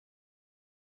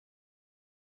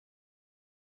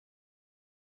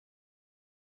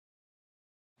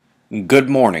Good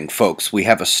morning, folks. We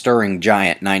have a stirring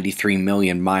giant 93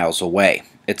 million miles away.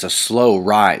 It's a slow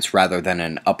rise rather than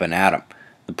an up and atom.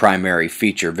 The primary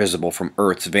feature visible from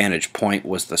Earth's vantage point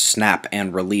was the snap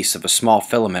and release of a small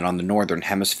filament on the northern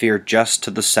hemisphere just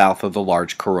to the south of the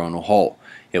large coronal hole.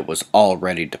 It was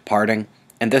already departing,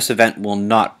 and this event will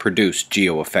not produce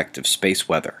geo-effective space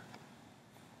weather.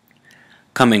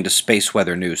 Coming to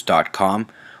spaceweathernews.com,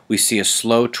 we see a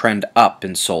slow trend up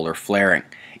in solar flaring.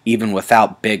 Even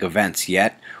without big events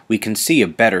yet, we can see a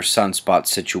better sunspot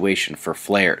situation for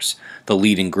flares. The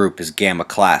leading group is Gamma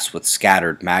class with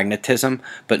scattered magnetism,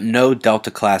 but no Delta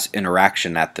class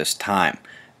interaction at this time.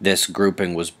 This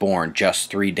grouping was born just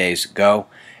 3 days ago,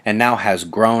 and now has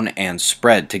grown and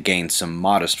spread to gain some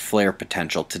modest flare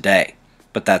potential today.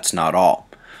 But that's not all.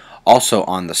 Also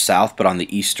on the south, but on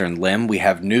the eastern limb, we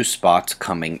have new spots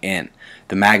coming in.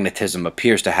 The magnetism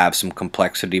appears to have some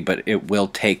complexity, but it will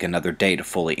take another day to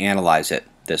fully analyze it.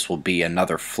 This will be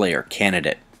another flare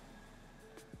candidate.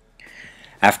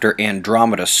 After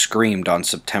Andromeda screamed on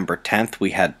September 10th, we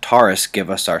had Taurus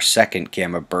give us our second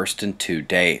gamma burst in 2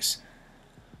 days.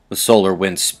 The solar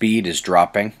wind speed is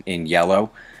dropping in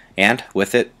yellow, and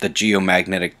with it, the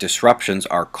geomagnetic disruptions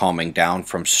are calming down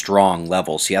from strong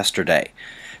levels yesterday.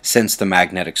 Since the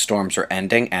magnetic storms are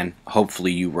ending, and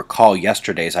hopefully you recall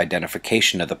yesterday's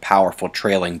identification of the powerful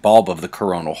trailing bulb of the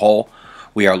coronal hole,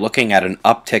 we are looking at an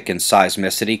uptick in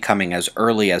seismicity coming as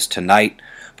early as tonight,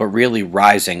 but really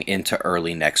rising into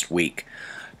early next week.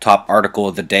 Top article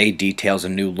of the day details a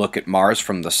new look at Mars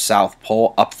from the South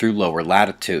Pole up through lower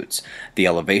latitudes. The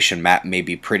elevation map may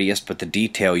be prettiest, but the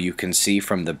detail you can see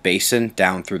from the basin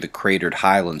down through the cratered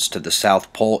highlands to the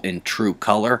South Pole in true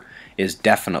color is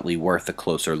definitely worth a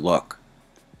closer look.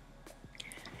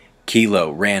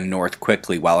 Kilo ran north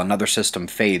quickly while another system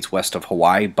fades west of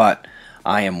Hawaii, but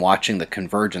I am watching the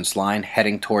convergence line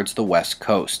heading towards the west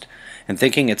coast and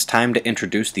thinking it's time to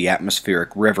introduce the Atmospheric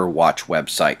River Watch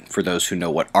website. For those who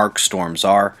know what arc storms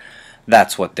are,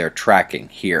 that's what they're tracking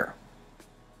here.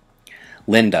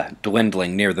 Linda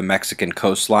dwindling near the Mexican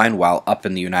coastline, while up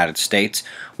in the United States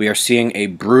we are seeing a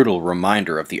brutal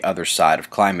reminder of the other side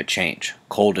of climate change,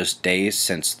 coldest days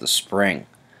since the spring.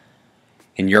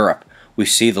 In Europe, we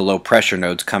see the low pressure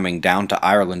nodes coming down to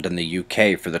Ireland and the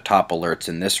UK for the top alerts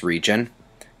in this region.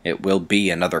 It will be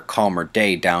another calmer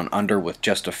day down under with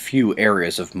just a few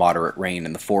areas of moderate rain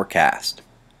in the forecast.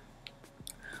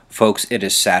 Folks, it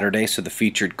is Saturday, so the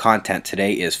featured content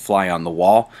today is Fly on the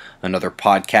Wall. Another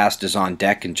podcast is on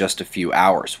deck in just a few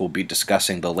hours. We'll be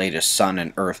discussing the latest sun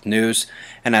and earth news,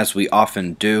 and as we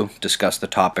often do, discuss the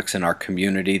topics in our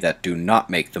community that do not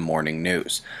make the morning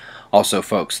news. Also,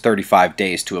 folks, 35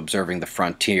 days to Observing the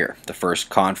Frontier. The first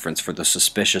conference for the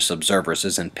suspicious observers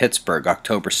is in Pittsburgh,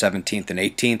 October 17th and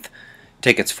 18th.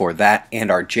 Tickets for that and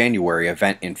our January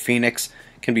event in Phoenix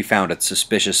can be found at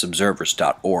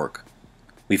suspiciousobservers.org.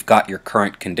 We've got your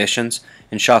current conditions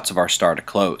and shots of our star to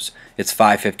close. It's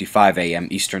 5:55 a.m.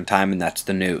 Eastern Time, and that's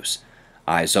the news.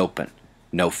 Eyes open.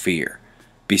 No fear.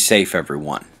 Be safe,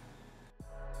 everyone.